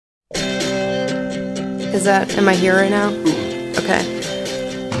Am I here right now? Okay.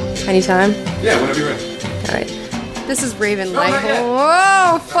 Anytime? Yeah, whenever you're ready. All right. This is Raven not yet.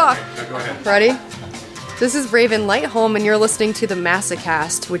 Lightholm. Whoa, fuck. Okay, go ahead. Ready? This is Raven Lightholm, and you're listening to the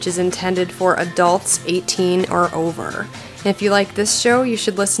Massacast, which is intended for adults 18 or over. And if you like this show, you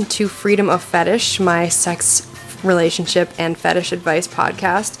should listen to Freedom of Fetish, my sex, relationship, and fetish advice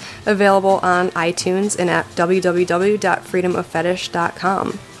podcast, available on iTunes and at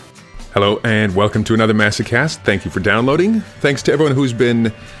www.freedomoffetish.com. Hello, and welcome to another Massacast. Thank you for downloading. Thanks to everyone who's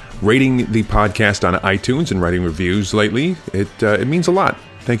been rating the podcast on iTunes and writing reviews lately. It means a lot.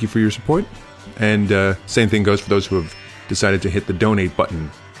 Thank you for your support. And same thing goes for those who have decided to hit the donate button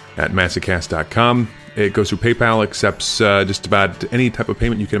at massacast.com. It goes through PayPal, accepts just about any type of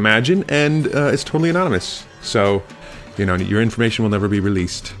payment you can imagine, and it's totally anonymous. So, your information will never be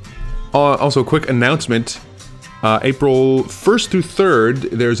released. Also, a quick announcement. April 1st through 3rd,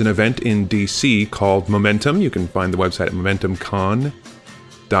 there's an event in DC called Momentum. You can find the website at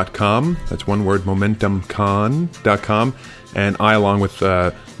momentumcon.com. That's one word, momentumcon.com. And I, along with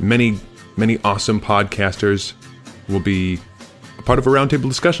many awesome podcasters, will be a part of a roundtable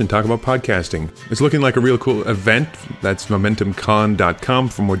discussion, talk about podcasting. It's looking like a real cool event. That's momentumcon.com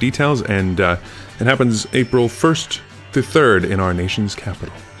for more details. And it happens April 1st through 3rd in our nation's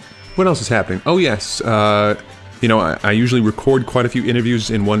capital. What else is happening? Oh, yes. I usually record quite a few interviews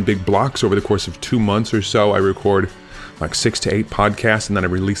in one big block. So over the course of 2 months or so, I record like 6 to 8 podcasts, and then I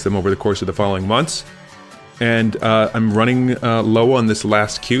release them over the course of the following months. And I'm running low on this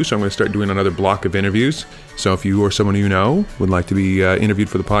last queue, so I'm going to start doing another block of interviews. So if you or someone you know would like to be interviewed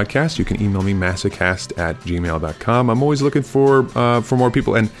for the podcast, you can email me, massacast@gmail.com. I'm always looking for more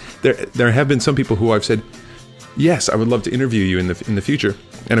people, and there have been some people who I've said, yes, I would love to interview you in the future.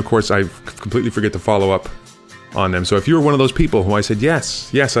 And of course, I completely forget to follow up on them. So if you're one of those people who I said,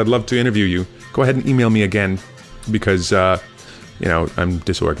 yes, I'd love to interview you, go ahead and email me again, because, I'm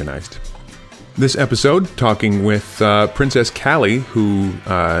disorganized. This episode, talking with Princess Callie, who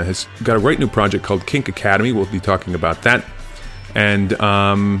has got a great new project called Kink Academy. We'll be talking about that, and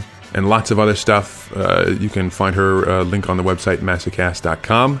lots of other stuff. You can find her link on the website,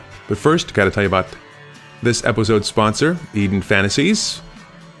 massacast.com. But first, got to tell you about this episode's sponsor, Eden Fantasies.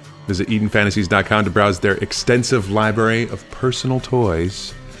 Visit EdenFantasies.com to browse their extensive library of personal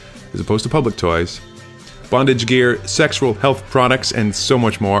toys, as opposed to public toys, bondage gear, sexual health products, and so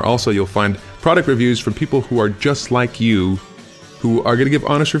much more. Also, you'll find product reviews from people who are just like you, who are going to give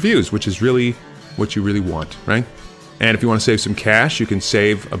honest reviews, which is really what you really want, right? And if you want to save some cash, you can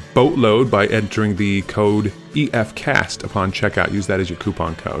save a boatload by entering the code EFCAST upon checkout. Use that as your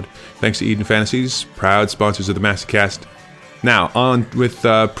coupon code. Thanks to Eden Fantasies, proud sponsors of the Massacast. Now, on with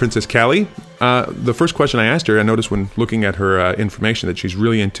Princess Callie. The first question I asked her, I noticed when looking at her information that she's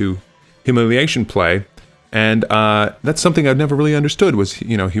really into humiliation play. And that's something I've never really understood was,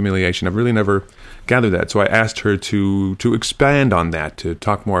 humiliation. I've really never gathered that. So I asked her to expand on that, to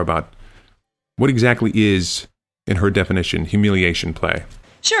talk more about what exactly is, in her definition, humiliation play.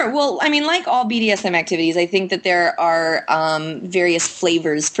 Sure. Well, I mean, like all BDSM activities, I think that there are various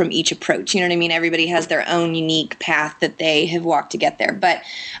flavors from each approach. You know what I mean? Everybody has their own unique path that they have walked to get there. But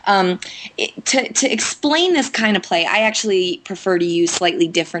to explain this kind of play, I actually prefer to use slightly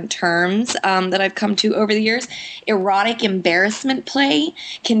different terms that I've come to over the years. Erotic embarrassment play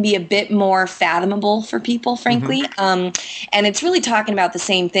can be a bit more fathomable for people, frankly. Mm-hmm. And it's really talking about the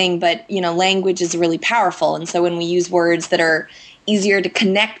same thing, but, language is really powerful. And so when we use words that are easier to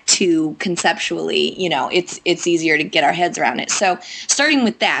connect to conceptually, it's easier to get our heads around it. So starting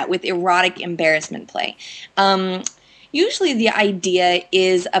with that, with erotic embarrassment play, usually the idea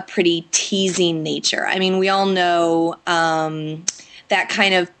is a pretty teasing nature. I mean, we all know that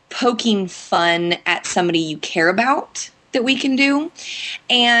kind of poking fun at somebody you care about that we can do.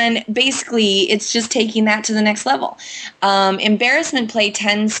 And basically, it's just taking that to the next level. Embarrassment play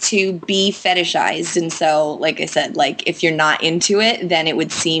tends to be fetishized. And so, like I said, if you're not into it, then it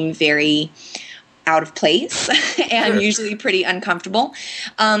would seem very out of place and usually pretty uncomfortable.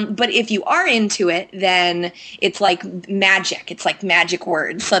 But if you are into it, then it's like magic. It's like magic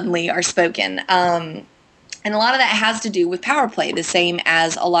words suddenly are spoken. And a lot of that has to do with power play, the same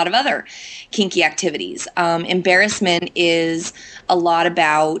as a lot of other kinky activities. Embarrassment is a lot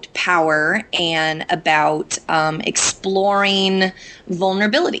about power and about exploring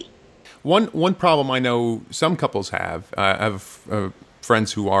vulnerability. One problem I know some couples have, I have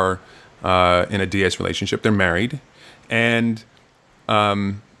friends who are in a DS relationship, they're married, and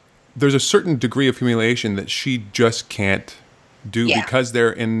there's a certain degree of humiliation that she just can't do because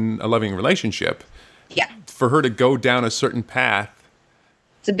they're in a loving relationship. Yeah. For her to go down a certain path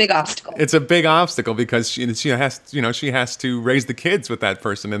It's a big obstacle. It's a big obstacle because she has to raise the kids with that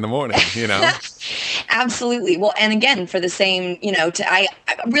person in the morning, Absolutely. Well, and again, for the same, I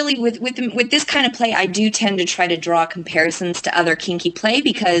really with this kind of play, I do tend to try to draw comparisons to other kinky play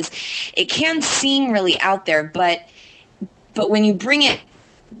because it can seem really out there, but when you bring it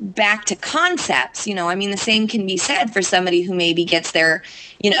back to concepts, the same can be said for somebody who maybe gets their,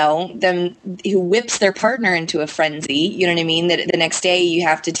 who whips their partner into a frenzy, you know what I mean? That the next day you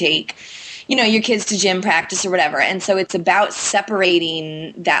have to take, your kids to gym practice or whatever. And so it's about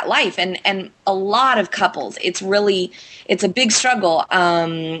separating that life. And a lot of couples, it's a big struggle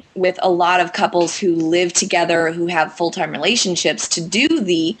with a lot of couples who live together, who have full-time relationships to do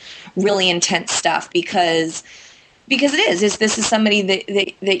the really intense stuff because this is somebody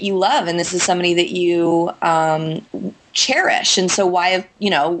that you love, and this is somebody that you cherish. And so why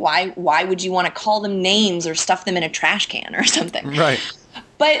would you want to call them names or stuff them in a trash can or something? Right.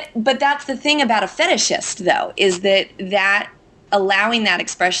 But that's the thing about a fetishist, though, is that allowing that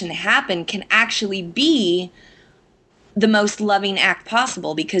expression to happen can actually be the most loving act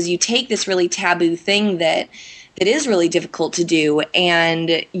possible, because you take this really taboo thing that is really difficult to do,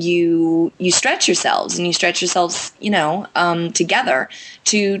 and you stretch yourselves together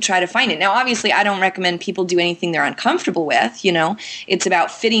to try to find it. Now, obviously, I don't recommend people do anything they're uncomfortable with. It's about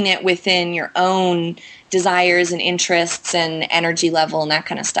fitting it within your own desires and interests and energy level and that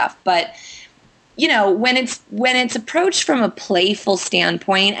kind of stuff. But when it's approached from a playful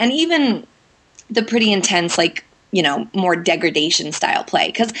standpoint, and even the pretty intense, like, more degradation style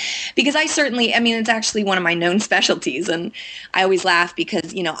play. Because I certainly, it's actually one of my known specialties. And I always laugh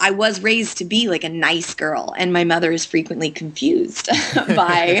because, I was raised to be like a nice girl, and my mother is frequently confused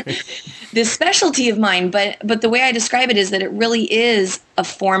by this specialty of mine. But the way I describe it is that it really is a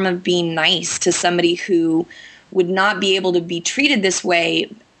form of being nice to somebody who would not be able to be treated this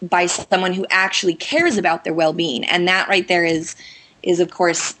way by someone who actually cares about their well-being. And that right there is of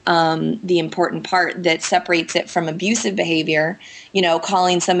course, the important part that separates it from abusive behavior,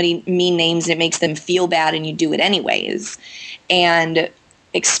 calling somebody mean names, and it makes them feel bad and you do it anyways. And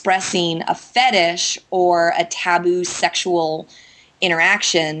expressing a fetish or a taboo sexual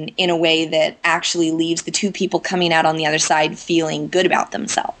interaction in a way that actually leaves the two people coming out on the other side feeling good about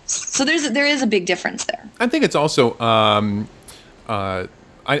themselves. So there is a big difference there. I think it's also, I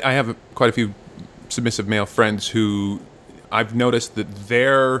have quite a few submissive male friends who I've noticed that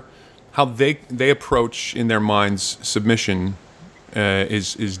how they approach in their minds submission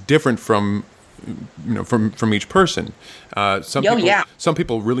is different from each person. Some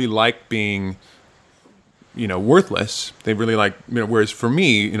people really like being worthless. They really like whereas for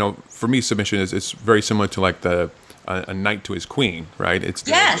me submission is very similar to like a knight to his queen, right? It's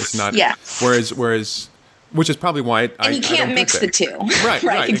not whereas which is probably why and you can't mix the two.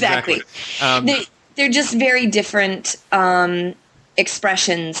 Right, exactly. They're just very different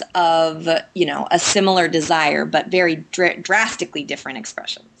expressions of, a similar desire, but very drastically different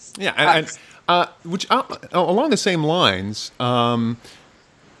expressions. Yeah, and which along the same lines, and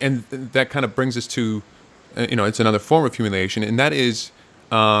that kind of brings us to, it's another form of humiliation, and that is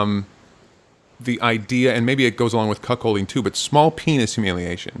the idea, and maybe it goes along with cuckolding too, but small penis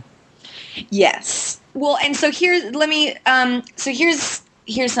humiliation. Yes. Well, and so here's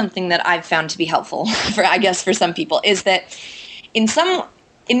something that I've found to be helpful for some people, is that in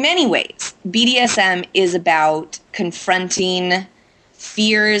many ways, BDSM is about confronting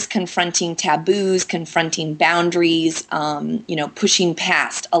fears, confronting taboos, confronting boundaries, pushing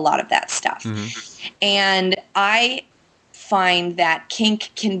past a lot of that stuff. Mm-hmm. And I find that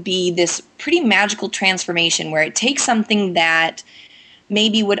kink can be this pretty magical transformation where it takes something that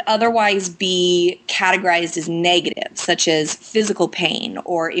maybe would otherwise be categorized as negative, such as physical pain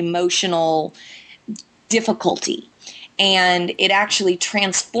or emotional difficulty, and it actually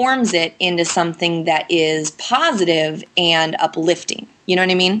transforms it into something that is positive and uplifting. You know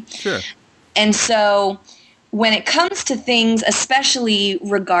what I mean? Sure. And so when it comes to things, especially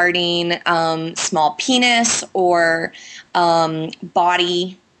regarding small penis or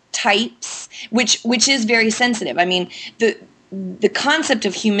body types, which is very sensitive. The concept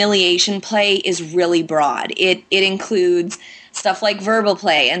of humiliation play is really broad. It includes stuff like verbal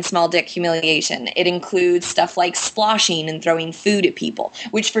play and small dick humiliation. It includes stuff like sploshing and throwing food at people,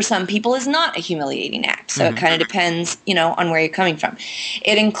 which for some people is not a humiliating act. So It kind of depends, on where you're coming from.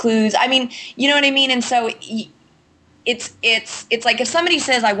 It includes, you know what I mean? And so it's like if somebody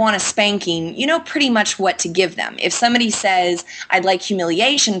says I want a spanking, you know pretty much what to give them. If somebody says I'd like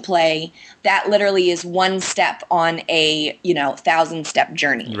humiliation play, that literally is one step on a 1,000-step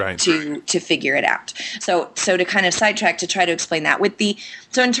journey to figure it out. So to kind of sidetrack to try to explain that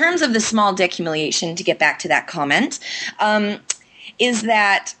so in terms of the small dick humiliation, to get back to that comment, is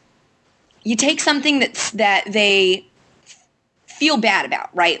that you take something that they feel bad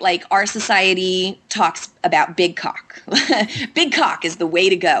about, right? Like our society talks about big cock. Big cock is the way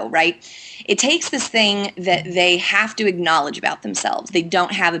to go, right? It takes this thing that they have to acknowledge about themselves. They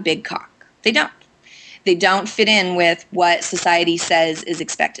don't have a big cock. They don't. They don't fit in with what society says is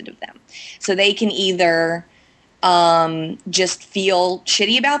expected of them. So they can either just feel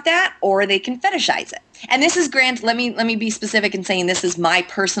shitty about that, or they can fetishize it. And this is let me be specific in saying this is my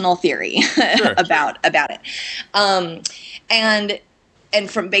personal theory about it. And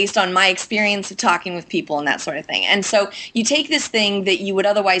from based on my experience of talking with people and that sort of thing. And so you take this thing that you would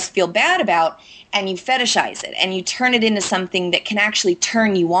otherwise feel bad about and you fetishize it and you turn it into something that can actually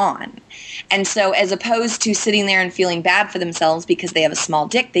turn you on. And so as opposed to sitting there and feeling bad for themselves because they have a small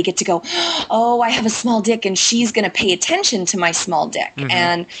dick, they get to go, oh, I have a small dick and she's going to pay attention to my small dick. Mm-hmm.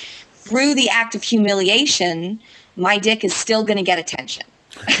 And through the act of humiliation, my dick is still going to get attention.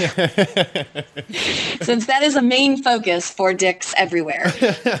 Since that is a main focus for dicks everywhere,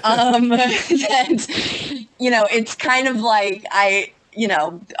 that, it's kind of like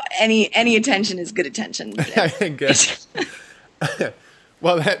any attention is good attention. I guess.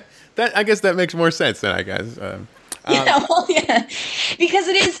 Well, that I guess that makes more sense then, I guess. Yeah, because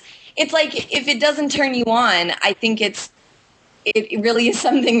it's like if it doesn't turn you on, I think it really is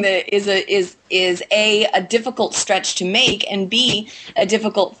something that is a difficult stretch to make, and B, a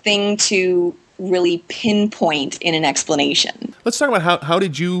difficult thing to really pinpoint in an explanation. Let's talk about how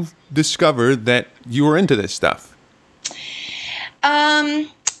did you discover that you were into this stuff? I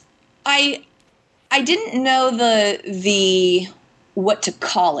didn't know the what to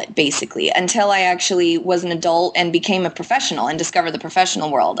call it, basically, until I actually was an adult and became a professional and discovered the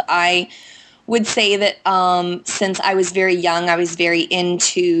professional world. I would say that since I was very young, I was very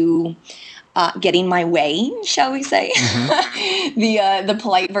into getting my way, shall we say, mm-hmm. the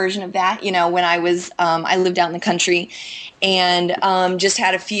polite version of that. When I was, I lived out in the country and just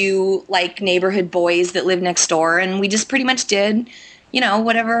had a few like neighborhood boys that lived next door, and we just pretty much did,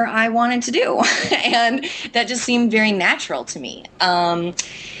 whatever I wanted to do, and that just seemed very natural to me. And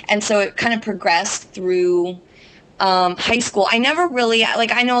so it kind of progressed through high school. I never really,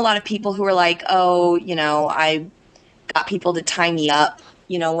 I know a lot of people who are like, oh, I got people to tie me up,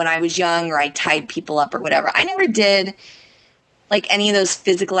 when I was young, or I tied people up or whatever. I never did any of those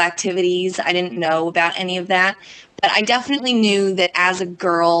physical activities. I didn't know about any of that, but I definitely knew that as a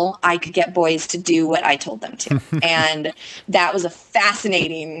girl, I could get boys to do what I told them to. And that was a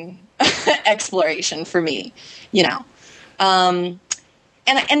fascinating exploration for me, and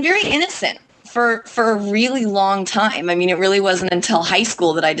very innocent. For a really long time. I mean, it really wasn't until high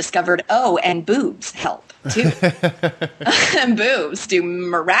school that I discovered, and boobs help too. And boobs do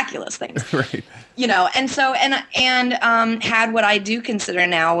miraculous things. Right. And so, and had what I do consider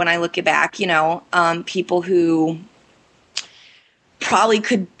now when I look back, people who probably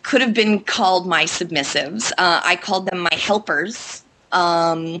could have been called my submissives. I called them my helpers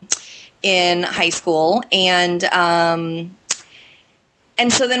in high school.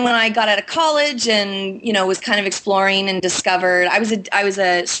 And so then when I got out of college and, was kind of exploring and discovered, I was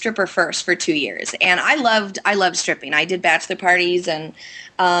a stripper first for 2 years, and I loved stripping. I did bachelor parties, and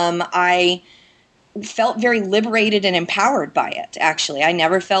I felt very liberated and empowered by it, actually. I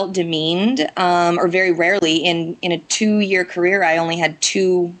never felt demeaned, or very rarely. In a 2-year career, I only had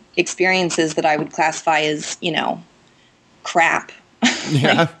 2 experiences that I would classify as, crap.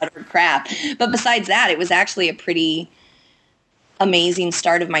 Yeah. Crap. But besides that, it was actually a pretty amazing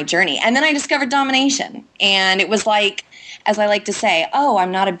start of my journey. And then I discovered domination, and it was like, as I like to say,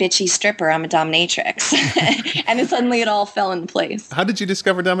 I'm not a bitchy stripper, I'm a dominatrix. And then suddenly it all fell into place. How did you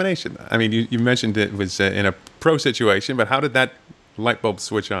discover domination? I mean, you mentioned it was in a pro situation, but how did that light bulb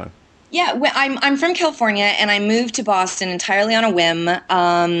switch on? Yeah, I'm from California, and I moved to Boston entirely on a whim,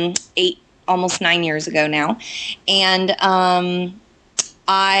 almost 9 years ago now. And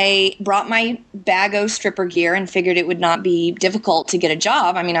I brought my bag of stripper gear and figured it would not be difficult to get a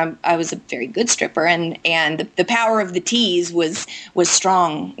job. I mean, I was a very good stripper, and the power of the tease was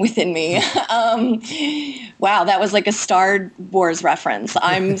strong within me. Wow, that was like a Star Wars reference.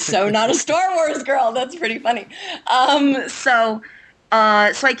 I'm so not a Star Wars girl. That's pretty funny. So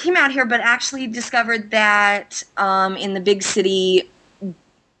I came out here, but actually discovered that in the big city,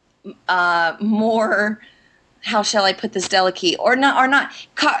 more how shall I put this delicate, or not,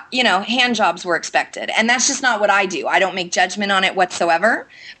 hand jobs were expected. And that's just not what I do. I don't make judgment on it whatsoever,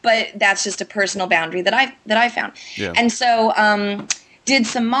 but that's just a personal boundary that I found. Yeah. And so, did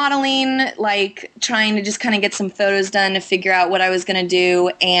some modeling, like trying to just kind of get some photos done to figure out what I was going to do,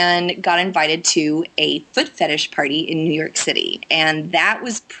 and got invited to a foot fetish party in New York City. And that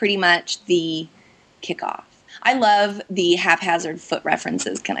was pretty much the kickoff. I love the haphazard foot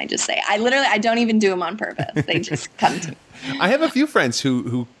references, can I just say. I don't even do them on purpose. They just come to me. I have a few friends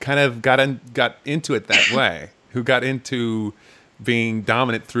who kind of got into it that way, who got into being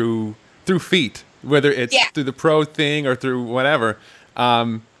dominant through feet, whether it's through the pro thing or through whatever.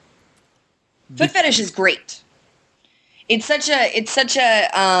 Foot fetish is great. It's such a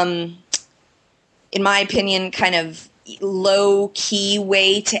in my opinion, kind of low-key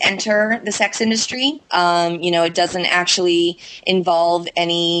way to enter the sex industry. It doesn't actually involve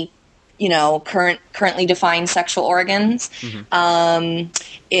any, currently defined sexual organs. Mm-hmm.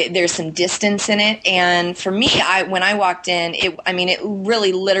 There's some distance in it. And for me, when I walked in, it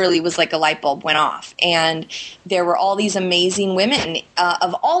really literally was like a light bulb went off. And there were all these amazing women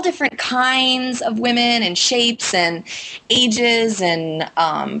of all different kinds of women and shapes and ages and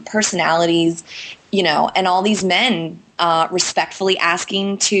personalities, and all these men respectfully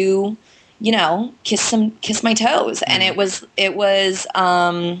asking to, kiss my toes. And it was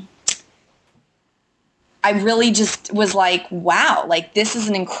I really just was like, wow, like this is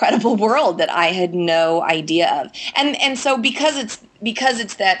an incredible world that I had no idea of. And so because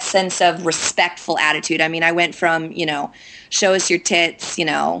it's that sense of respectful attitude. I mean, I went from, show us your tits,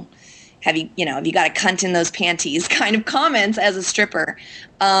 have you got a cunt in those panties kind of comments as a stripper,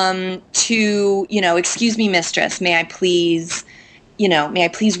 to, excuse me, mistress, may I please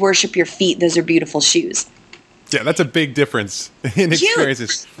worship your feet? Those are beautiful shoes. Yeah, that's a big difference in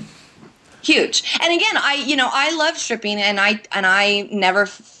experiences. Huge. And again, I love stripping, and I never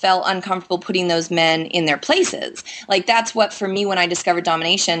felt uncomfortable putting those men in their places. Like that's what, for me, when I discovered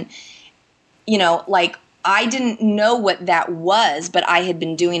domination, I didn't know what that was, but I had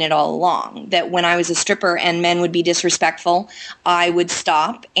been doing it all along. That when I was a stripper and men would be disrespectful, I would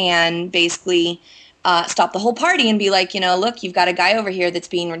stop and basically stop the whole party and be like, look, you've got a guy over here that's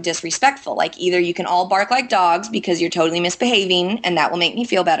being disrespectful. Like either you can all bark like dogs because you're totally misbehaving and that will make me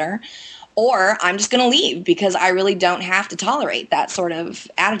feel better, or I'm just going to leave because I really don't have to tolerate that sort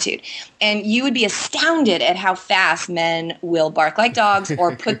of attitude. And you would be astounded at how fast men will bark like dogs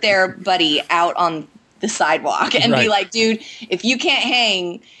or put their buddy out on the sidewalk and be like, dude, if you can't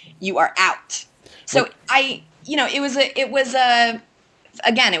hang, you are out. So for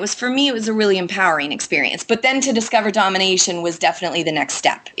me, it was a really empowering experience. But then to discover domination was definitely the next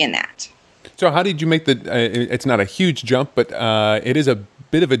step in that. So how did you make it's not a huge jump, but it is a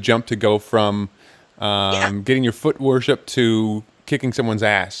bit of a jump to go from getting your foot worship to kicking someone's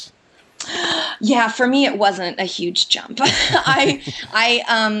ass? Yeah, for me, it wasn't a huge jump. I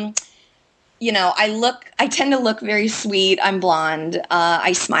tend to look very sweet. I'm blonde.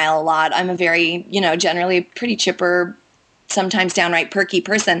 I smile a lot. I'm a very, generally pretty chipper, sometimes downright perky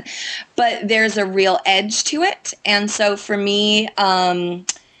person, but there's a real edge to it. And so for me,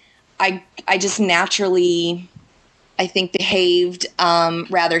 I just naturally, I think, behaved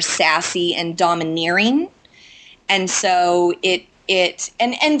rather sassy and domineering. And so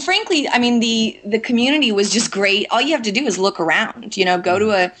and frankly, I mean, the community was just great. All you have to do is look around, go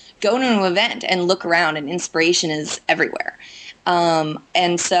to an event and look around, and inspiration is everywhere.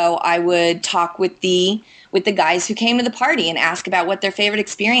 And so I would talk with the guys who came to the party and ask about what their favorite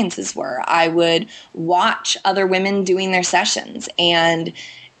experiences were. I would watch other women doing their sessions and,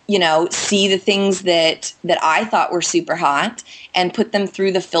 see the things that I thought were super hot and put them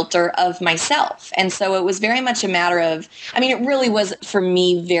through the filter of myself. And so it was very much a matter of, it really was for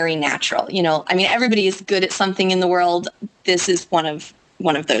me very natural. Everybody is good at something in the world. This is one of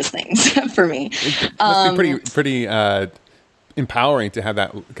those things for me. It must be pretty empowering to have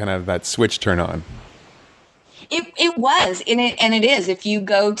that kind of that switch turn on. It was, and it is. If you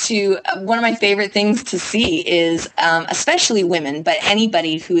go to one of my favorite things to see is, especially women, but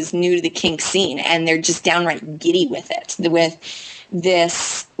anybody who is new to the kink scene and they're just downright giddy with it,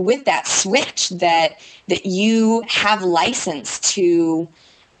 with that switch that you have license to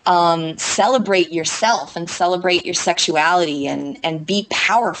celebrate yourself and celebrate your sexuality and be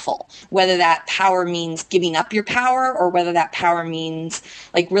powerful, whether that power means giving up your power or whether that power means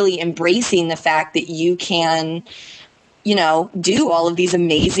like really embracing the fact that you can, do all of these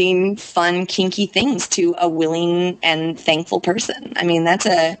amazing, fun, kinky things to a willing and thankful person.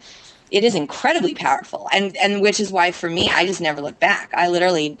 It is incredibly powerful. And which is why for me, I just never look back. I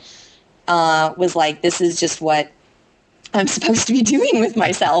literally was like, this is just what I'm supposed to be doing with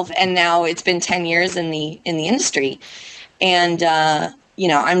myself. And now it's been 10 years in the industry. And,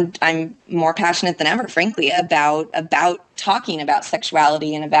 I'm more passionate than ever, frankly, about talking about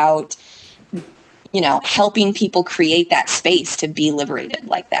sexuality and about, helping people create that space to be liberated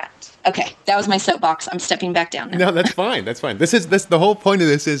like that. Okay, that was my soapbox. I'm stepping back down now. No, that's fine. That's fine. This the whole point of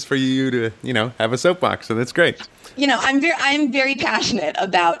this is for you to, have a soapbox. So that's great. I'm very passionate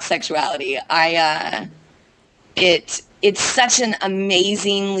about sexuality. It's such an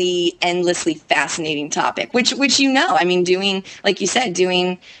amazingly, endlessly fascinating topic, which doing, like you said,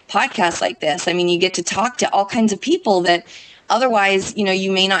 doing podcasts like this, you get to talk to all kinds of people that otherwise,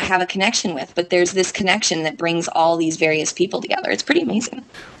 you may not have a connection with, but there's this connection that brings all these various people together. It's pretty amazing.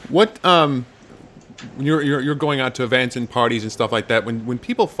 What, you're going out to events and parties and stuff like that, when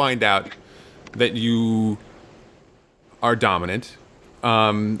people find out that you are dominant,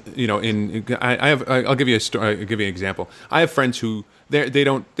 I'll give you a story. I'll give you an example. I have friends who they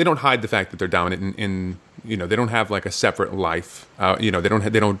don't hide the fact that they're dominant, and they don't have like a separate life. They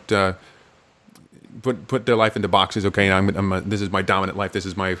don't put their life into boxes. Okay, this is my dominant life. This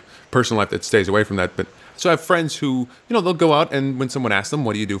is my personal life that stays away from that. But so I have friends who they'll go out, and when someone asks them,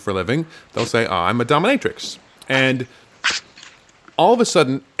 "What do you do for a living?" they'll say, "Oh, I'm a dominatrix," and all of a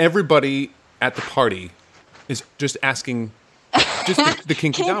sudden, everybody at the party is just asking. Just the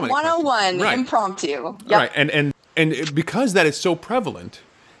kinky dominant 101 right. Impromptu. Yep. Right. And because that is so prevalent,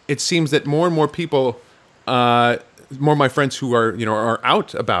 it seems that more and more people, more of my friends who are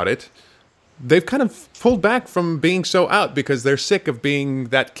out about it, they've kind of pulled back from being so out because they're sick of being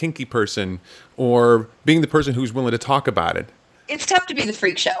that kinky person or being the person who's willing to talk about it. It's tough to be the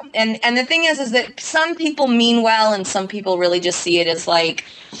freak show. And the thing is that some people mean well, and some people really just see it as like,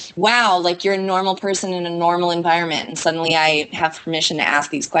 wow, like you're a normal person in a normal environment, and suddenly I have permission to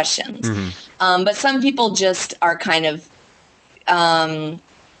ask these questions. Mm-hmm. But some people just are kind of, doing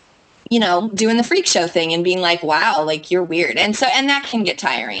the freak show thing and being like, wow, like you're weird. And that can get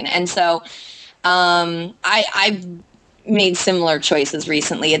tiring. And so I've made similar choices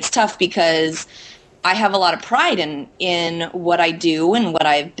recently. It's tough because I have a lot of pride in what I do and what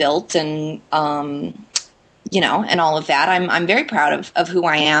I've built, and and all of that. I'm very proud of who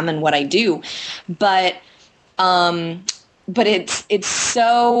I am and what I do, but it's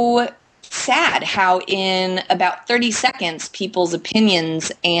so sad how in about 30 seconds people's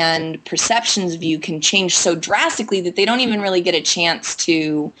opinions and perceptions of you can change so drastically that they don't even really get a chance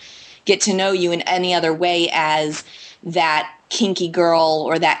to get to know you in any other way as that kinky girl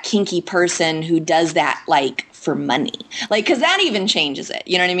or that kinky person who does that like for money, like, because that even changes it,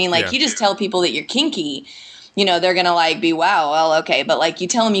 you know what I mean? Like, yeah. You just tell people that you're kinky, they're gonna like be, wow, well, okay, but like you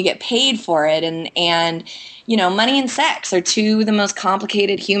tell them you get paid for it, and money and sex are two of the most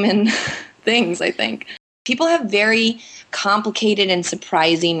complicated human things. I think people have very complicated and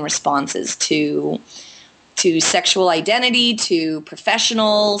surprising responses to sexual identity, to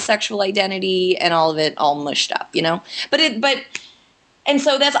professional sexual identity, and all of it all mushed up, and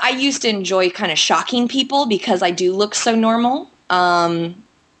so I used to enjoy kind of shocking people because I do look so normal,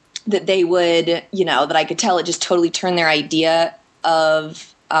 that they would, that I could tell it just totally turned their idea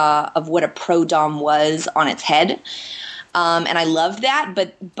of what a pro-dom was on its head. And I love that,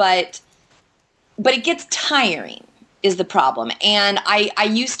 but it gets tiring is the problem. And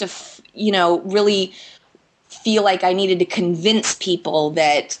I used to, really feel like I needed to convince people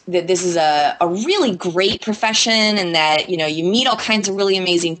that this is a really great profession, and that, you meet all kinds of really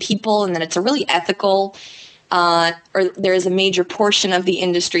amazing people, and that it's a really ethical, or there is a major portion of the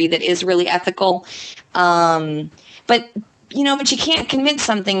industry that is really ethical. But you can't convince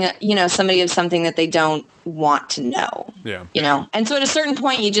somebody of something that they don't want to know. Yeah. And so at a certain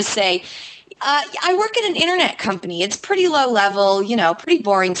point you just say, I work at an internet company. It's pretty low level, pretty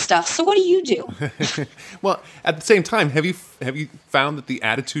boring stuff. So what do you do? Well, at the same time, have you found that the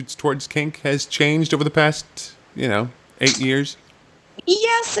attitudes towards kink has changed over the past, 8 years?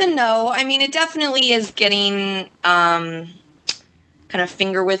 Yes and no. I mean, it definitely is getting kind of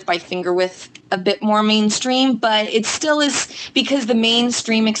finger width by finger width a bit more mainstream, but it still is, because the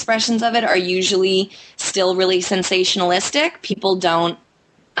mainstream expressions of it are usually still really sensationalistic. People don't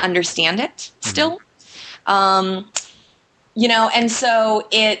understand it still. Mm-hmm. And so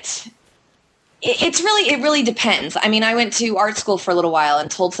it really depends. I mean, I went to art school for a little while and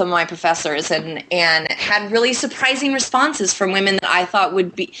told some of my professors and had really surprising responses from women that I thought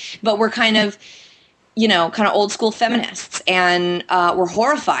would be, but were kind of old school feminists, and were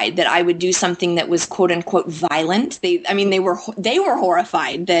horrified that I would do something that was quote unquote violent. They were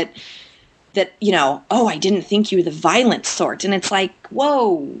horrified that that, oh, I didn't think you were the violent sort. And it's like,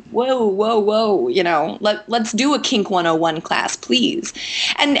 whoa, let's do a Kink 101 class, please.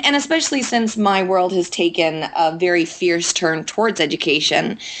 And especially since my world has taken a very fierce turn towards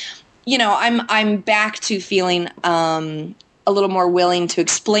education, I'm back to feeling a little more willing to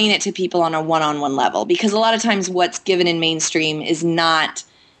explain it to people on a one-on-one level, because a lot of times what's given in mainstream is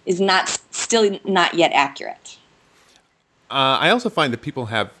still not yet accurate. I also find that people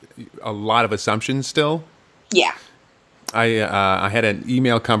have a lot of assumptions still. Yeah. I had an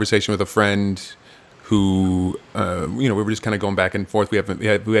email conversation with a friend who, we were just kind of going back and forth. We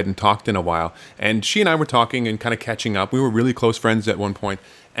hadn't talked in a while, and she and I were talking and kind of catching up. We were really close friends at one point,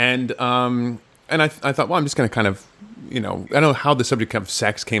 and I thought, well, I'm just going to kind of, I don't know how the subject of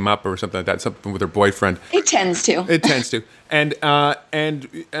sex came up or something like that, something with her boyfriend. It tends to. And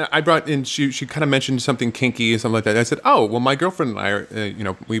I brought in, she kind of mentioned something kinky or something like that. And I said, oh, well, my girlfriend and I are,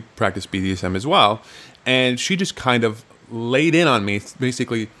 we practice BDSM as well. And she just kind of laid in on me,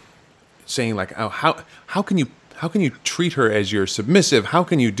 basically saying like, oh, how can you treat her as your submissive? How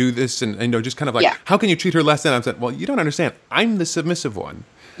can you do this? And just kind of like, how can you treat her less than? I said, well, you don't understand. I'm the submissive one.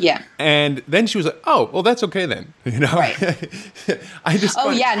 Yeah. And then she was like, oh, well, that's okay then. Right.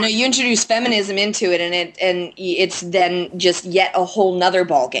 You introduce feminism into it, and it's then just yet a whole nother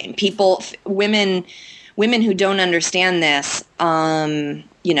ballgame. Women who don't understand this,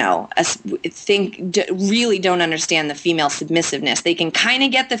 really don't understand the female submissiveness. They can kind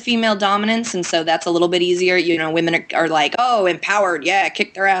of get the female dominance, and so that's a little bit easier. Women are like, oh, empowered, yeah,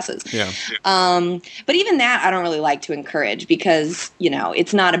 kick their asses. Yeah. But even that, I don't really like to encourage, because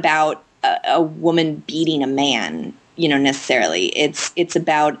it's not about a woman beating a man, necessarily. It's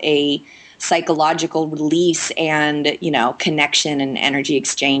about a psychological release and connection and energy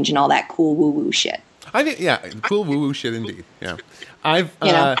exchange and all that cool woo woo shit. I think, cool woo woo shit indeed. Yeah, I've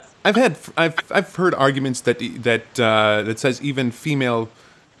heard arguments that says even female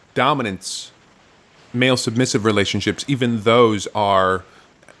dominance, male submissive relationships, even those are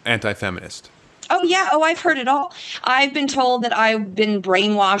anti-feminist. Oh, yeah. Oh, I've heard it all. I've been told that I've been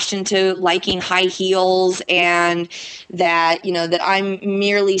brainwashed into liking high heels, and that, that I'm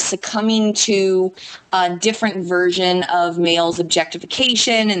merely succumbing to a different version of males'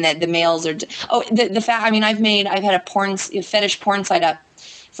 objectification, and that the males are, the fact, I've had a fetish porn site up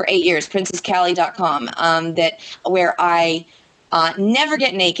for 8 years, princesscallie.com, where I never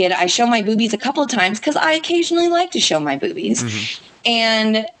get naked. I show my boobies a couple of times because I occasionally like to show my boobies. Mm-hmm.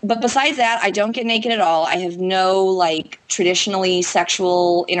 But besides that, I don't get naked at all. I have no traditionally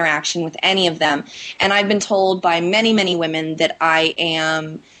sexual interaction with any of them. And I've been told by many, many women that I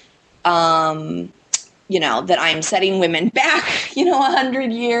am, that I'm setting women back,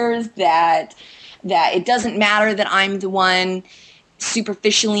 100 years, that it doesn't matter that I'm the one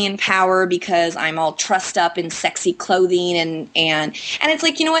superficially in power because I'm all trussed up in sexy clothing, and it's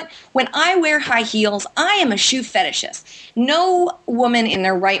like, what? When I wear high heels, I am a shoe fetishist. No woman in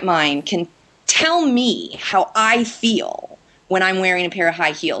their right mind can tell me how I feel when I'm wearing a pair of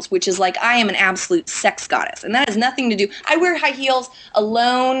high heels, which is like I am an absolute sex goddess. And that has nothing to do. I wear high heels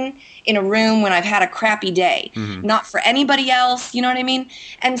alone in a room when I've had a crappy day, not for anybody else. You know what I mean?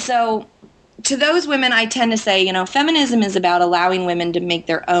 And so to those women, I tend to say, feminism is about allowing women to make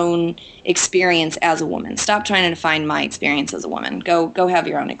their own experience as a woman. Stop trying to define my experience as a woman. Go have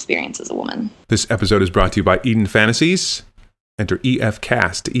your own experience as a woman. This episode is brought to you by Eden Fantasies. Enter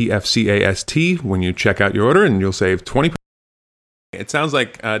EFCAST, EFCAST, when you check out your order, and you'll save 20%. It sounds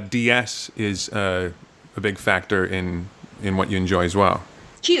like DS is a big factor in what you enjoy as well.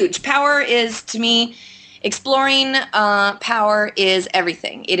 Huge. Power is, to me, exploring power is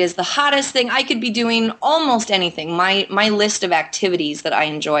everything. It is the hottest thing. I could be doing almost anything. My list of activities that I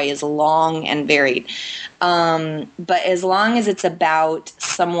enjoy is long and varied. But as long as it's about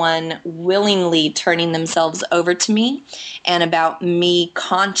someone willingly turning themselves over to me, and about me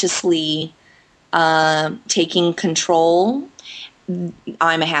consciously taking control,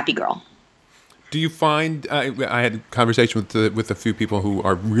 I'm a happy girl. Do you find, I had a conversation with a few people who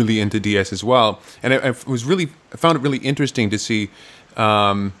are really into DS as well, and I found it really interesting to see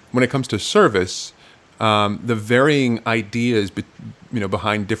when it comes to service, the varying ideas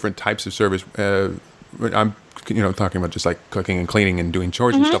behind different types of service. I'm talking about just like cooking and cleaning and doing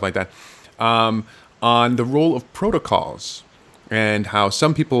chores and stuff like that, on the role of protocols, and how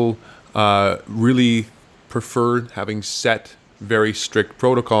some people really prefer having set very strict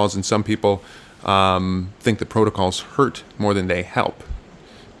protocols, and some people think the protocols hurt more than they help.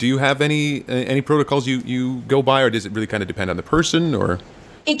 Do you have any protocols you go by, or does it really kind of depend on the person? Or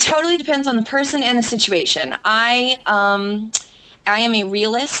it totally depends on the person and the situation. I am a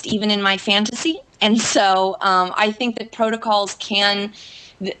realist, even in my fantasy. And so I think that protocols can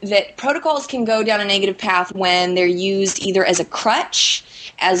go down a negative path when they're used either as a crutch,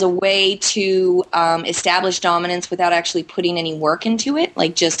 as a way to establish dominance without actually putting any work into it,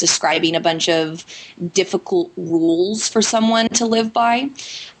 like just describing a bunch of difficult rules for someone to live by.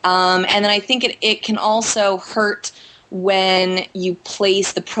 And then I think it can also hurt when you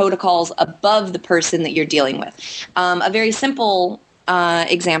place the protocols above the person that you're dealing with. A very simple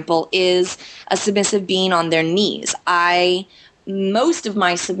example is a submissive being on their knees. Most of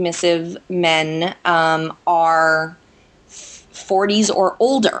my submissive men are 40s or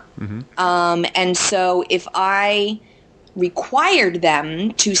older. And so if I required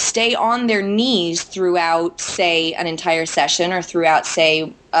them to stay on their knees throughout, say, an entire session or throughout,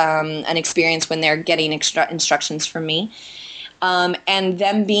 say, an experience when they're getting instructions from me, and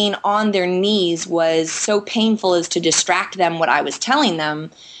them being on their knees was so painful as to distract them what I was telling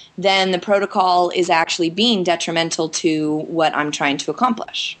them, then the protocol is actually being detrimental to what I'm trying to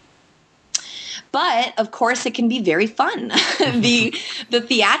accomplish. But, of course, it can be very fun. The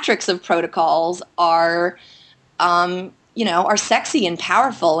theatrics of protocols are sexy and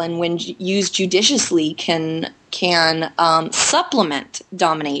powerful, and when used judiciously can supplement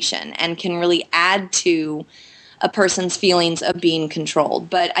domination and can really add to a person's feelings of being controlled.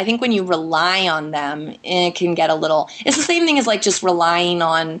 But I think when you rely on them, it can get it's the same thing as like just relying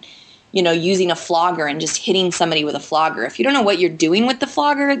on, using a flogger and just hitting somebody with a flogger. If you don't know what you're doing with the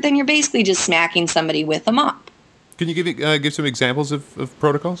flogger, then you're basically just smacking somebody with a mop. Can you give some examples of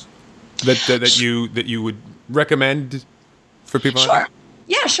protocols that you would recommend for people? Sure.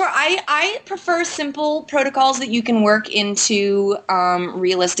 Yeah, sure. I prefer simple protocols that you can work into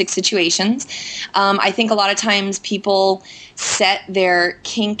realistic situations. I think a lot of times people set their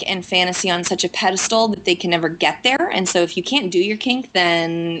kink and fantasy on such a pedestal that they can never get there. And so if you can't do your kink,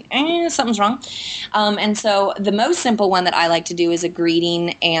 then something's wrong. And so the most simple one that I like to do is a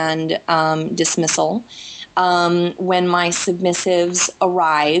greeting and dismissal. When my submissives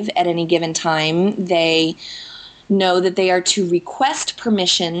arrive at any given time, they know that they are to request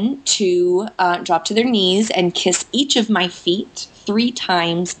permission to drop to their knees and kiss each of my feet 3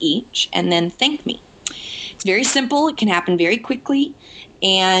 times each, and then thank me. It's very simple. It can happen very quickly,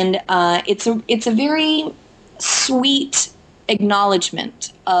 and it's a very sweet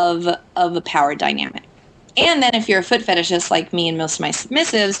acknowledgement of a power dynamic. And then if you're a foot fetishist like me and most of my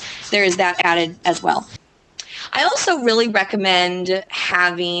submissives, there is that added as well. I also really recommend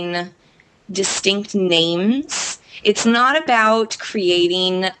having distinct names. It's not about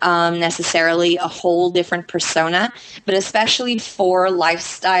creating necessarily a whole different persona, but especially for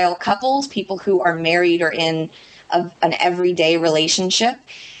lifestyle couples, people who are married or in an everyday relationship,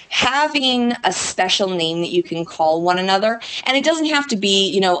 having a special name that you can call one another. And it doesn't have to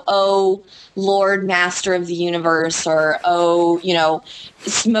be, oh, Lord, Master of the Universe, or, oh,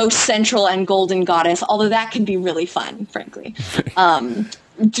 most central and golden goddess, although that can be really fun, frankly.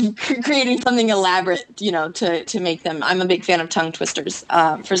 Creating something elaborate, to make them. I'm a big fan of tongue twisters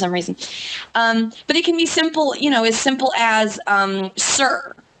for some reason. But it can be simple, as simple as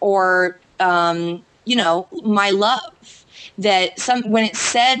sir, or, my love. That when it's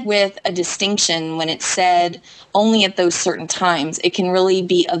said with a distinction, when it's said only at those certain times, it can really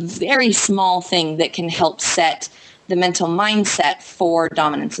be a very small thing that can help set the mental mindset for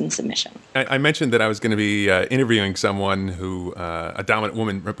dominance and submission. I mentioned that I was going to be interviewing someone who, a dominant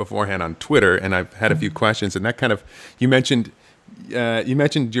woman, right beforehand on Twitter, and I've had a few questions, and that kind of, you mentioned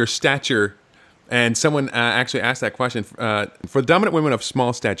your stature, and someone actually asked that question. For dominant women of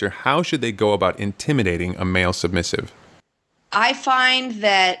small stature, how should they go about intimidating a male submissive? I find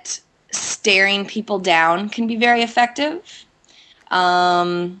that staring people down can be very effective.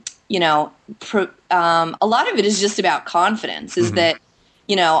 A lot of it is just about confidence, is that,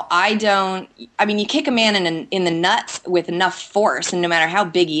 you kick a man in the nuts with enough force, and no matter how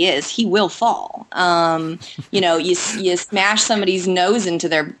big he is, he will fall. You smash somebody's nose into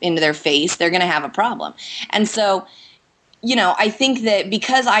their face, they're going to have a problem. And so, I think that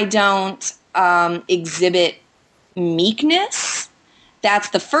because I don't exhibit meekness, that's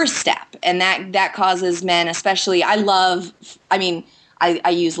the first step, and that causes men, especially, I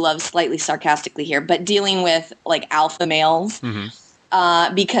use love slightly sarcastically here, but dealing with like alpha males,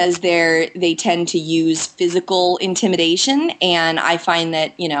 because they tend to use physical intimidation, and I find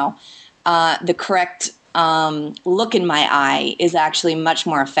that the correct look in my eye is actually much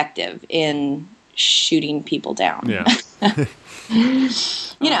more effective in shooting people down. Yeah.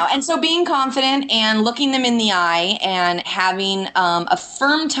 And so being confident and looking them in the eye and having a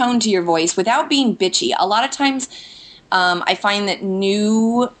firm tone to your voice without being bitchy. A lot of times I find that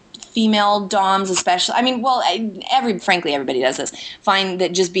new female doms, especially, I mean, well, frankly, everybody does this, find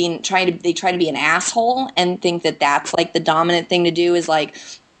that just they try to be an asshole and think that that's like the dominant thing to do is like,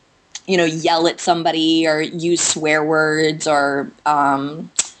 yell at somebody or use swear words or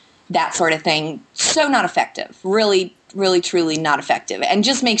that sort of thing. So not effective. Really, really, truly not effective, and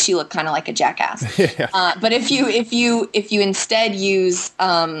just makes you look kind of like a jackass. Yeah. But if you instead use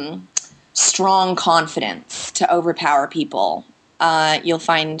strong confidence to overpower people, you'll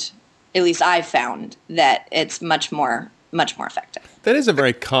find, at least I've found, that it's much more effective. That is a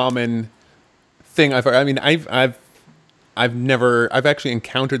very common thing. I've actually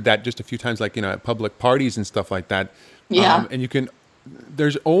encountered that just a few times, like, at public parties and stuff like that. Yeah. And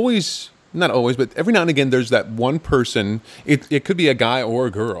there's always, not always, but every now and again, there's that one person, it could be a guy or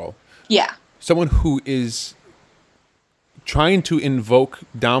a girl. Yeah. Someone who is trying to invoke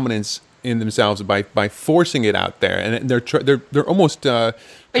dominance in themselves by forcing it out there, and they're almost they're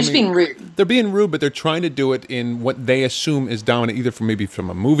just being rude. They're being rude, but they're trying to do it in what they assume is dominant, either from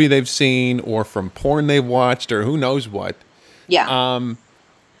a movie they've seen or from porn they've watched or who knows what. Yeah.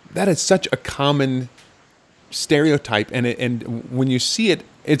 That is such a common stereotype, and when you see it,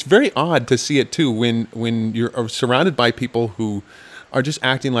 it's very odd to see it too. When you're surrounded by people who are just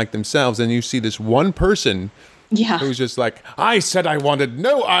acting like themselves, and you see this one person. Yeah. Who's just like, I said I wanted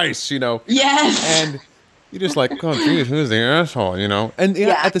no ice, Yes. And you're just like, oh, geez, who's the asshole, And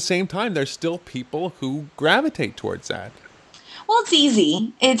at the same time, there's still people who gravitate towards that. Well, it's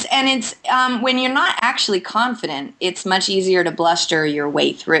easy. It's when you're not actually confident, it's much easier to bluster your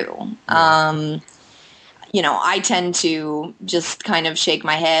way through. Yeah. I tend to just kind of shake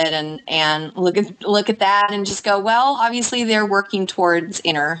my head and look at that and just go, well, obviously they're working towards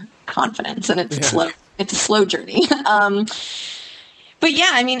inner confidence, and it's slow. It's a slow journey. But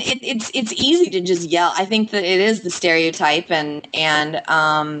yeah, I mean, it's easy to just yell. I think that it is the stereotype, and there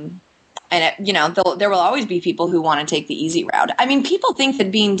will always be people who want to take the easy route. I mean, people think that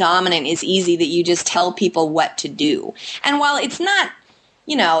being dominant is easy, that you just tell people what to do. And while it's not,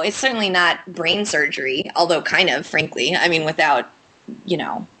 it's certainly not brain surgery, although kind of, frankly, I mean, without,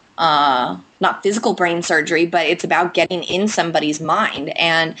 not physical brain surgery, but it's about getting in somebody's mind.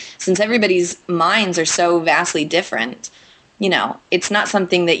 And since everybody's minds are so vastly different, it's not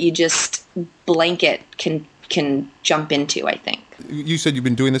something that you just blanket can jump into, I think. You said you've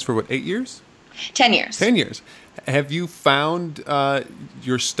been doing this for, 8 years? 10 years. 10 years. Have you found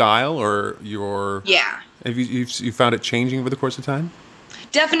your style or your... Yeah. Have you found it changing over the course of time?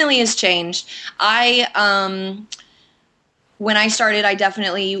 Definitely has changed. When I started, I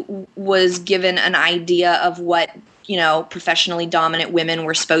definitely was given an idea of what, professionally dominant women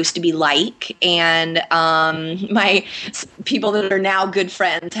were supposed to be like. And my people that are now good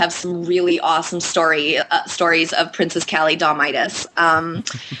friends have some really awesome stories of Princess Callie Domitis.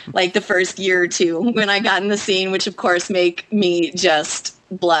 Like the first year or two when I got in the scene, which of course make me just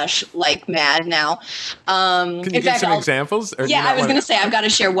blush like mad now. Can you give some examples? Yeah, I was going to say, I've got to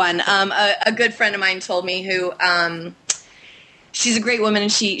share one. A good friend of mine told me who... she's a great woman,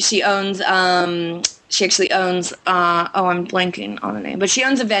 and she owns she actually owns I'm blanking on the name, but she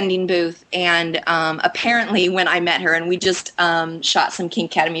owns a vending booth. And apparently when I met her, and we just shot some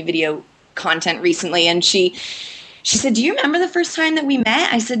Kink Academy video content recently, and she said, do you remember the first time that we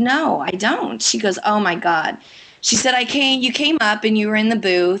met? I said, no, I don't. She goes, oh my God. She said, you came up and you were in the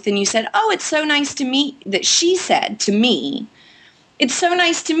booth and you said, oh, it's so nice to meet, that she said to me, it's so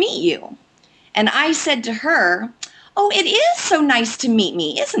nice to meet you. And I said to her, oh, it is so nice to meet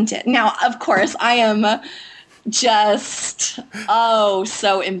me, isn't it? Now, of course, I am just,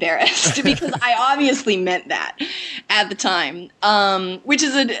 so embarrassed because I obviously meant that at the time, which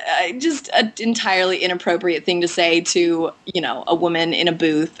is just an entirely inappropriate thing to say to, a woman in a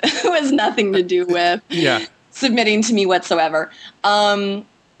booth who has nothing to do with submitting to me whatsoever. But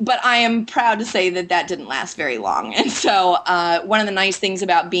I am proud to say that didn't last very long. And so one of the nice things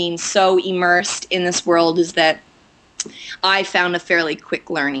about being so immersed in this world is that I found a fairly quick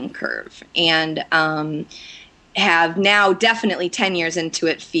learning curve, and have now, definitely 10 years into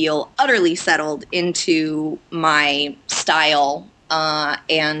it, feel utterly settled into my style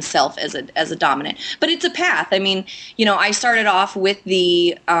and self as a dominant. But it's a path. I mean, I started off with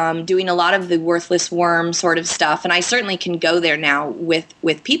the doing a lot of the worthless worm sort of stuff, and I certainly can go there now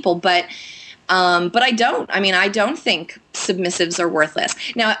with people, but I don't. I mean, I don't think submissives are worthless.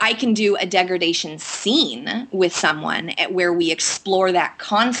 Now, I can do a degradation scene with someone where we explore that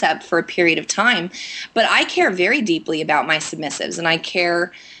concept for a period of time, but I care very deeply about my submissives, and I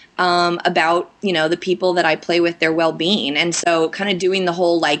care about, the people that I play with, their well-being. And so kind of doing the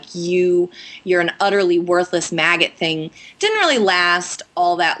whole, like, you're an utterly worthless maggot thing didn't really last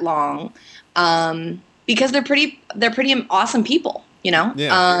all that long, because they're pretty awesome people,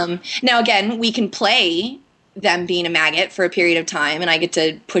 Yeah. Now, again, we can play them being a maggot for a period of time, and I get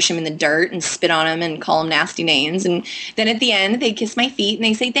to push them in the dirt and spit on them and call them nasty names. And then at the end, they kiss my feet and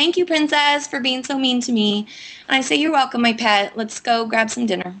they say, "Thank you, princess, for being so mean to me." And I say, "You're welcome, my pet. Let's go grab some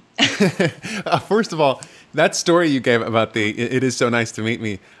dinner." First of all, that story you gave about it is so nice to meet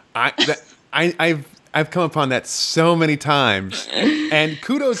me. I've come upon that so many times, and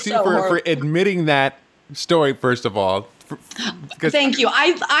kudos to you for admitting that story. First of all, thank you.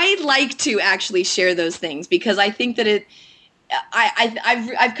 I like to actually share those things because I think that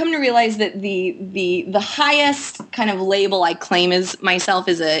I've come to realize that the highest kind of label I claim as myself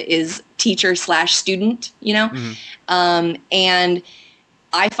is teacher/student, and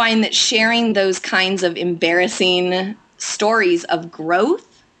I find that sharing those kinds of embarrassing stories of growth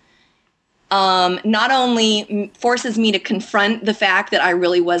not only forces me to confront the fact that I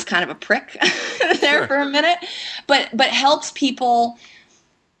really was kind of a prick there Sure. for a minute, but helps people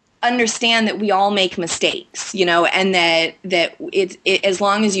understand that we all make mistakes, and that it as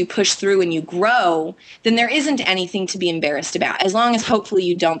long as you push through and you grow, then there isn't anything to be embarrassed about, as long as hopefully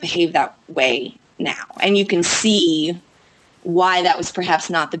you don't behave that way now, and you can see why that was perhaps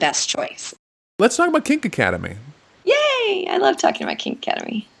not the best choice. Let's talk about Kink Academy. Yay! I love talking about Kink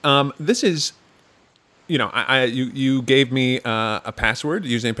Academy. This is, you gave me a password,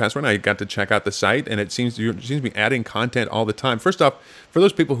 username, password. And I got to check out the site, and it seems to be adding content all the time. First off, for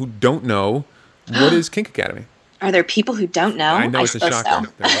those people who don't know, what is Kink Academy? Are there people who don't know? I know it's a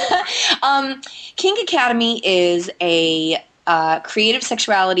shocker. So. Kink Academy is a creative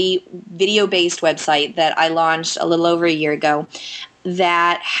sexuality video-based website that I launched a little over a year ago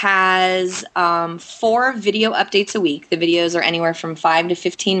that has 4 video updates a week. The videos are anywhere from 5 to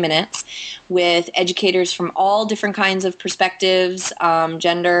 15 minutes with educators from all different kinds of perspectives,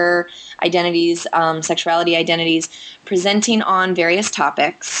 gender identities, sexuality identities, presenting on various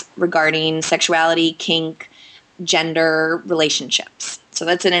topics regarding sexuality, kink, gender, relationships. So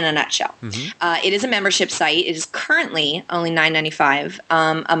that's it in a nutshell. Mm-hmm. It is a membership site. It is currently only $9.95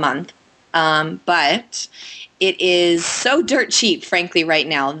 a month, but it is so dirt cheap, frankly, right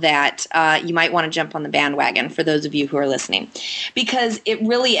now that you might want to jump on the bandwagon for those of you who are listening, because it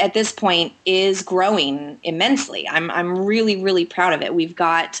really, at this point, is growing immensely. I'm really, really proud of it. We've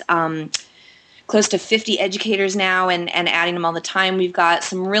got close to 50 educators now and adding them all the time. We've got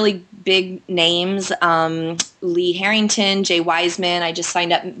some really big names, Lee Harrington, Jay Wiseman. I just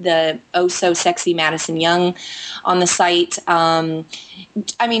signed up the oh-so-sexy Madison Young on the site.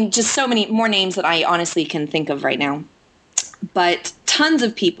 Just so many more names that I honestly can think of right now. But tons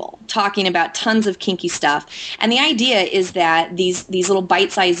of people talking about tons of kinky stuff. And the idea is that these little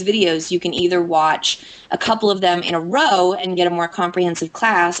bite-sized videos, you can either watch a couple of them in a row and get a more comprehensive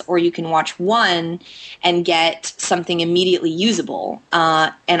class, or you can watch one and get something immediately usable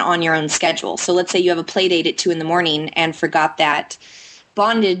and on your own schedule. So let's say you have a play date at 2 a.m. and forgot that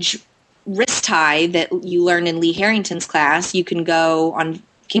bondage wrist tie that you learned in Lee Harrington's class. You can go on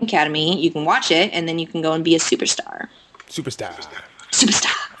Kink Academy, you can watch it, and then you can go and be a superstar. Superstar.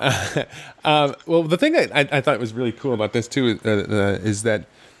 Well, the thing I thought was really cool about this too is that,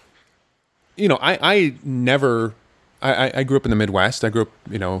 I grew up in the Midwest. I grew up,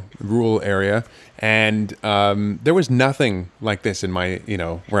 rural area, and there was nothing like this in my,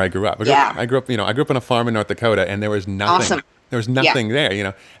 where I grew up. I grew up on a farm in North Dakota, and there was nothing. Awesome. There was nothing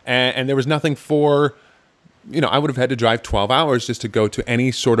there, and there was nothing for. I would have had to drive 12 hours just to go to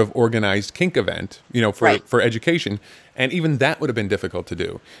any sort of organized kink event, for education. And even that would have been difficult to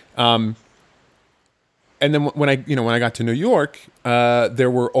do. And then when I got to New York, there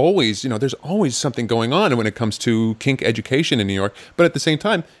were always, there's always something going on when it comes to kink education in New York. But at the same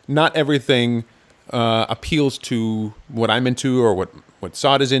time, not everything appeals to what I'm into or what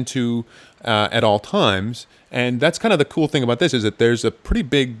Sod is into at all times. And that's kind of the cool thing about this, is that there's a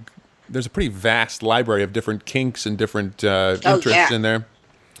pretty vast library of different kinks and different interests in there.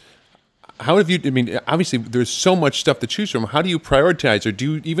 How have you, obviously there's so much stuff to choose from. How do you prioritize, or do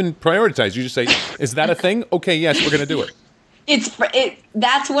you even prioritize? You just say, is that a thing? Okay, yes, we're going to do it.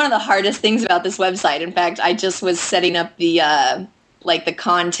 That's one of the hardest things about this website. In fact, I just was setting up the like the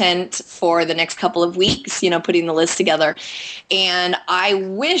content for the next couple of weeks, putting the list together. And I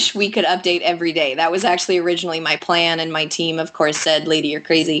wish we could update every day. That was actually originally my plan, and my team, of course, said, "Lady, you're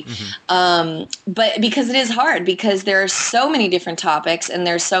crazy." But because it is hard, because there are so many different topics and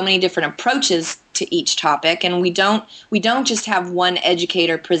there's so many different approaches to each topic, and we don't just have one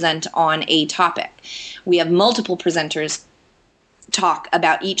educator present on a topic. We have multiple presenters talk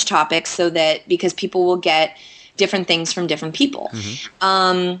about each topic, so that because people will get different things from different people.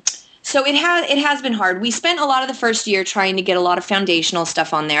 So it has been hard. We spent a lot of the first year trying to get a lot of foundational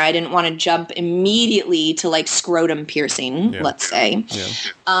stuff on there. I didn't want to jump immediately to like scrotum piercing, let's say.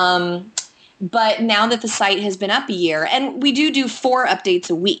 But now that the site has been up a year, and we do 4 updates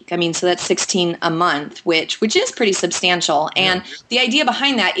a week. I mean, so that's 16 a month, which is pretty substantial. And the idea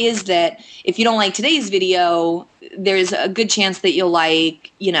behind that is that if you don't like today's video, there's a good chance that you'll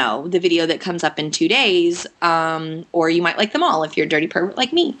like, the video that comes up in 2 days, or you might like them all if you're a dirty pervert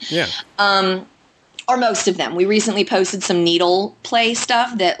like me. Or most of them. We recently posted some needle play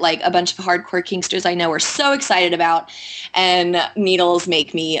stuff that like a bunch of hardcore kinksters I know are so excited about, and needles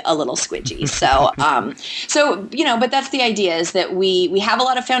make me a little squidgy. So, but that's the idea, is that we have a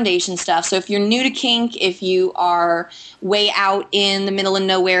lot of foundation stuff. So if you're new to kink, if you are way out in the middle of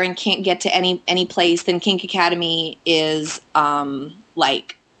nowhere and can't get to any place, then Kink Academy is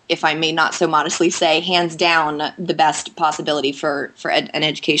like, if I may not so modestly say, hands down the best possibility for an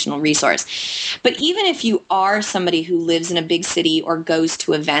educational resource. But even if you are somebody who lives in a big city or goes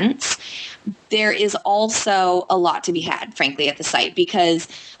to events, there is also a lot to be had, frankly, at the site, because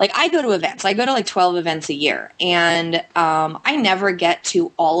like I go to events. I go to like 12 events a year, and I never get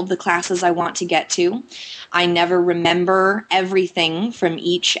to all of the classes I want to get to. I never remember everything from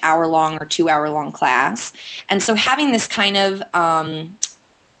each hour-long or 2-hour-long class. And so having this kind of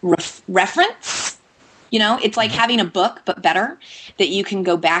reference, it's like having a book but better that you can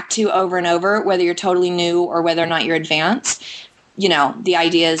go back to over and over, whether you're totally new or whether or not you're advanced. The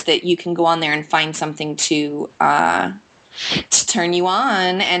idea is that you can go on there and find something to turn you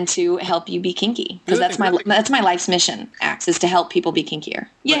on and to help you be kinky, because that's my life's mission, Axe, is to help people be kinkier.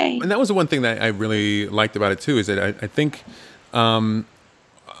 Yay. And that was the one thing that I really liked about it too, is that I think a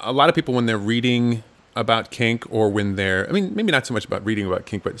lot of people, when they're reading about kink, or when they're, I mean, maybe not so much about reading about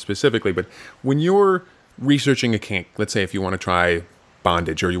kink, but specifically, but when you're researching a kink, let's say if you want to try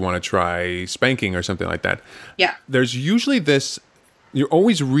bondage or you want to try spanking or something like that, there's usually this, you're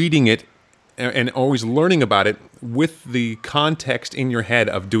always reading it and always learning about it with the context in your head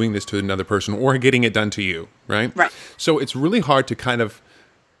of doing this to another person or getting it done to you, right? Right. So it's really hard to kind of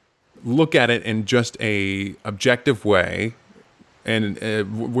look at it in just a objective way. And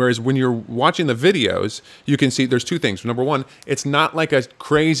whereas when you're watching the videos, you can see there's 2 things. Number one, it's not like a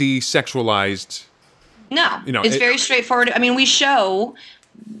crazy sexualized. No, it's very straightforward. I mean, we show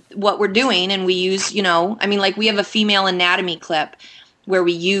what we're doing, and we use, like we have a female anatomy clip where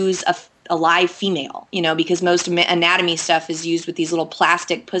we use a live female, because most anatomy stuff is used with these little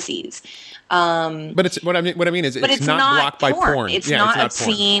plastic pussies. But it's what I mean is it's not blocked by porn. It's not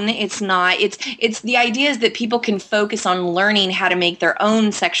obscene. It's not. It's the idea is that people can focus on learning how to make their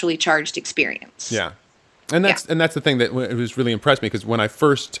own sexually charged experience. Yeah. And that's the thing that was really impressed me, because when I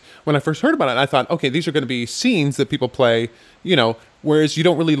first heard about it, I thought, okay, these are going to be scenes that people play, whereas you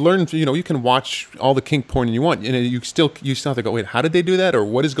don't really learn. You can watch all the kink porn you want, and you still have to go, wait, how did they do that, or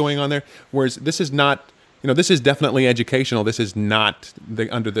what is going on there? Whereas this is not. This is definitely educational. This is not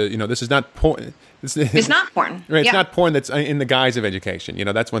this is not porn. It's not porn. Right, it's not porn that's in the guise of education.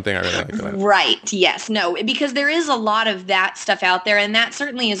 That's one thing I really like about it. Right, yes. No, because there is a lot of that stuff out there, and that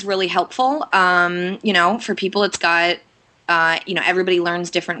certainly is really helpful. For people, it's got, everybody learns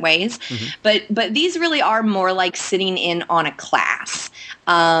different ways. Mm-hmm. But these really are more like sitting in on a class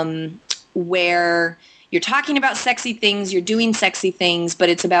where you're talking about sexy things, you're doing sexy things, but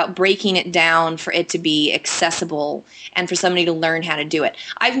it's about breaking it down for it to be accessible and for somebody to learn how to do it.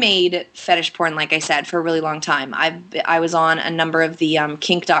 I've made fetish porn, like I said, for a really long time. I was on a number of the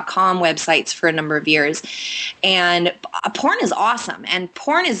kink.com websites for a number of years, and porn is awesome, and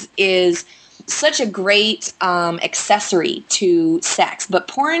porn is such a great accessory to sex, but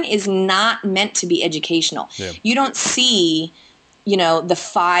porn is not meant to be educational. Yeah. You don't see the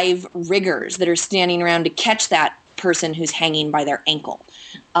 5 riggers that are standing around to catch that person who's hanging by their ankle.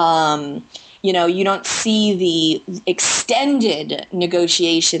 You don't see the extended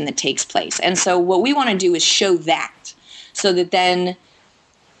negotiation that takes place. And so what we want to do is show that, so that then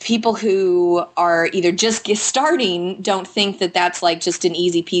people who are either just starting don't think that that's like just an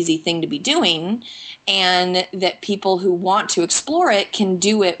easy peasy thing to be doing, and that people who want to explore it can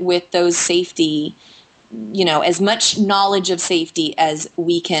do it with those safety as much knowledge of safety as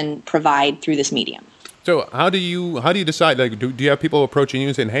we can provide through this medium. So how do you decide? Like, do you have people approaching you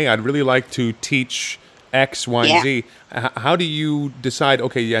and saying, "Hey, I'd really like to teach X, Y, and Z"? How do you decide?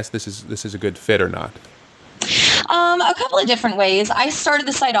 Okay, yes, this is a good fit or not? A couple of different ways. I started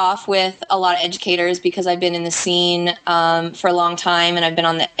the site off with a lot of educators because I've been in the scene for a long time, and I've been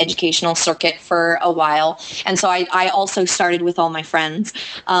on the educational circuit for a while. And so I also started with all my friends,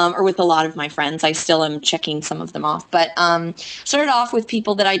 or with a lot of my friends. I still am checking some of them off, but started off with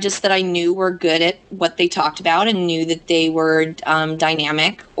people that I knew were good at what they talked about and knew that they were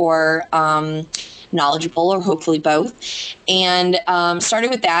dynamic or knowledgeable, or hopefully both, and started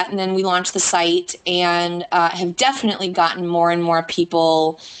with that. And then we launched the site, and have definitely gotten more and more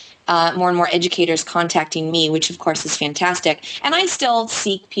people, more and more educators contacting me, which of course is fantastic. And I still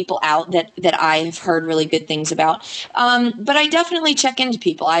seek people out that I've heard really good things about. But I definitely check into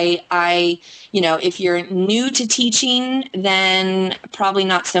people. I if you're new to teaching, then probably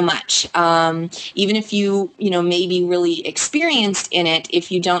not so much. Even if you may be really experienced in it,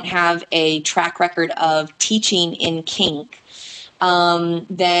 if you don't have a track record of teaching in kink,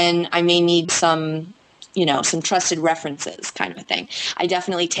 then I may need some trusted references kind of a thing. I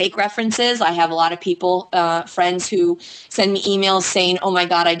definitely take references. I have a lot of people, friends who send me emails saying, "Oh my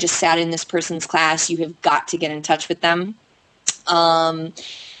God, I just sat in this person's class. You have got to get in touch with them."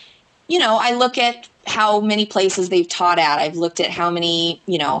 I look at how many places they've taught at. I've looked at how many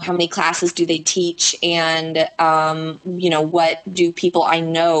classes do they teach, and, what do people I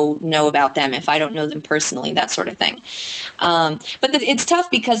know about them if I don't know them personally, that sort of thing. But it's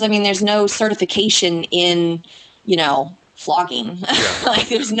tough because, there's no certification in, flogging. Yeah. Like,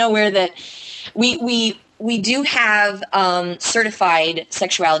 there's nowhere that we do have certified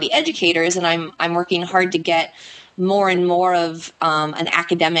sexuality educators, and I'm working hard to get more and more of an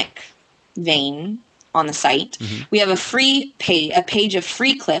academic vein on the site. Mm-hmm. We have a page of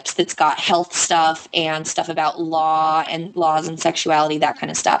free clips that's got health stuff and stuff about laws and sexuality, that kind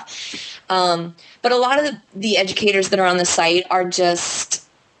of stuff. But a lot of the educators that are on the site are just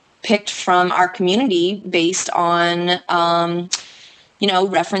picked from our community based on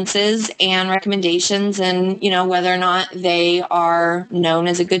references and recommendations, and whether or not they are known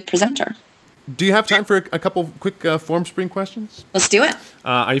as a good presenter. Do you have time for a couple quick FormSpring questions? Let's do it.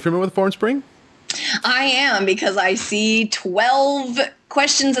 Are you familiar with FormSpring? I am, because I see 12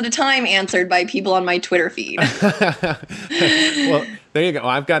 questions at a time answered by people on my Twitter feed. Well, there you go.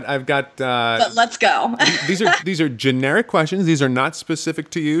 I've got. But let's go. These are generic questions. These are not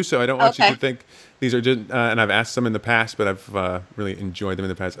specific to you, so I don't want you to think these are just. And I've asked some in the past, but I've really enjoyed them in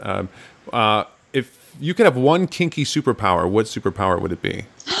the past. If you could have one kinky superpower, what superpower would it be?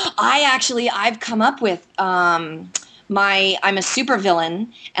 I've come up with I'm a supervillain,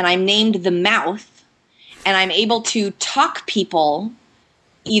 and I'm named the Mouth, and I'm able to talk people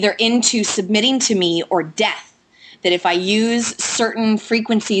either into submitting to me or death. That if I use certain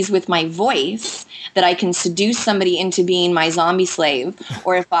frequencies with my voice, that I can seduce somebody into being my zombie slave,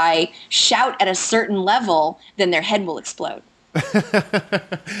 or if I shout at a certain level, then their head will explode.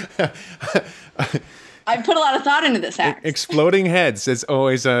 I put a lot of thought into this act. Exploding heads is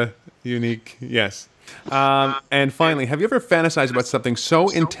always a unique, yes. And finally, have you ever fantasized about something so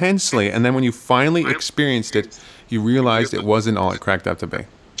intensely, and then when you finally experienced it, you realized it wasn't all it cracked up to be?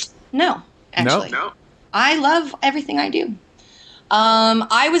 No, actually. No? I love everything I do.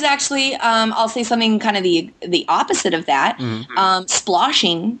 I was actually, I'll say something kind of the opposite of that. Mm-hmm.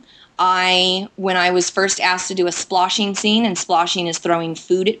 Sploshing. When I was first asked to do a sploshing scene, and sploshing is throwing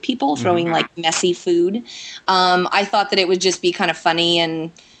food at people, throwing like messy food, I thought that it would just be kind of funny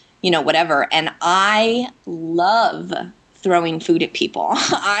and, whatever. And I love throwing food at people.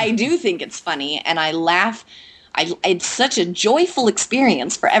 I do think it's funny, and I laugh. It's such a joyful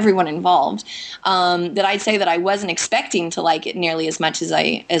experience for everyone involved, that I'd say that I wasn't expecting to like it nearly as much as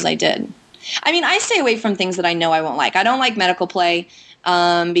I did. I stay away from things that I know I won't like. I don't like medical play.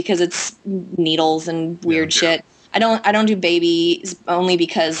 Because it's needles and weird shit. I don't do babies only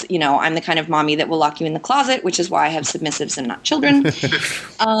because, I'm the kind of mommy that will lock you in the closet, which is why I have submissives and not children.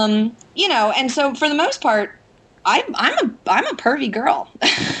 And so for the most part, I'm a pervy girl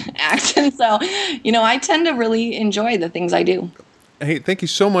act. And so, I tend to really enjoy the things I do. Hey, thank you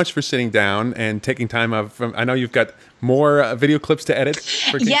so much for sitting down and taking time out from, I know you've got more video clips to edit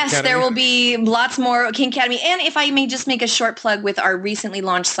for Kink Academy. There will be lots more Kink Academy. And if I may just make a short plug with our recently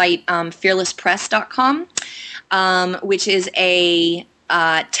launched site, fearlesspress.com, which is a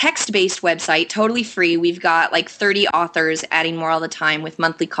text-based website, totally free. We've got like 30 authors, adding more all the time with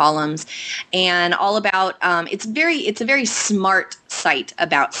monthly columns, and all about. It's a very smart site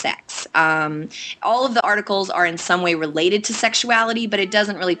about sex. All of the articles are in some way related to sexuality, but it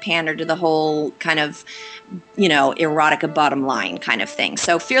doesn't really pander to the whole kind of, erotica bottom line kind of thing.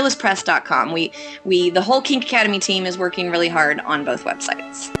 So fearlesspress.com. The whole Kink Academy team is working really hard on both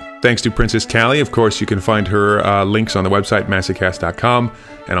websites. Thanks to Princess Callie. Of course, you can find her links on the website, massacast.com,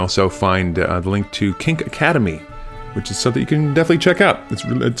 and also find the link to Kink Academy, which is something you can definitely check out.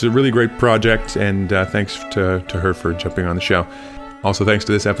 It's a really great project, and thanks to her for jumping on the show. Also, thanks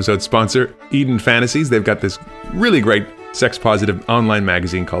to this episode's sponsor, Eden Fantasies. They've got this really great sex-positive online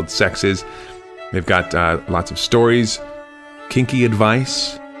magazine called Sexes. They've got lots of stories, kinky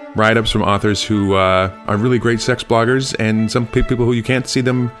advice, write-ups from authors who are really great sex bloggers, and some people who you can't see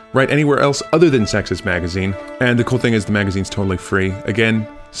them write anywhere else other than Sexes Magazine. And the cool thing is the magazine's totally free. Again,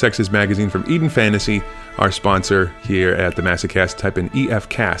 Sexes Magazine from Eden Fantasy, our sponsor here at the Massacast. Type in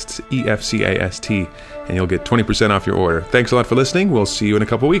EFCAST, EFCAST, and you'll get 20% off your order. Thanks a lot for listening. We'll see you in a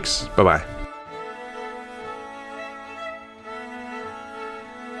couple weeks. Bye-bye.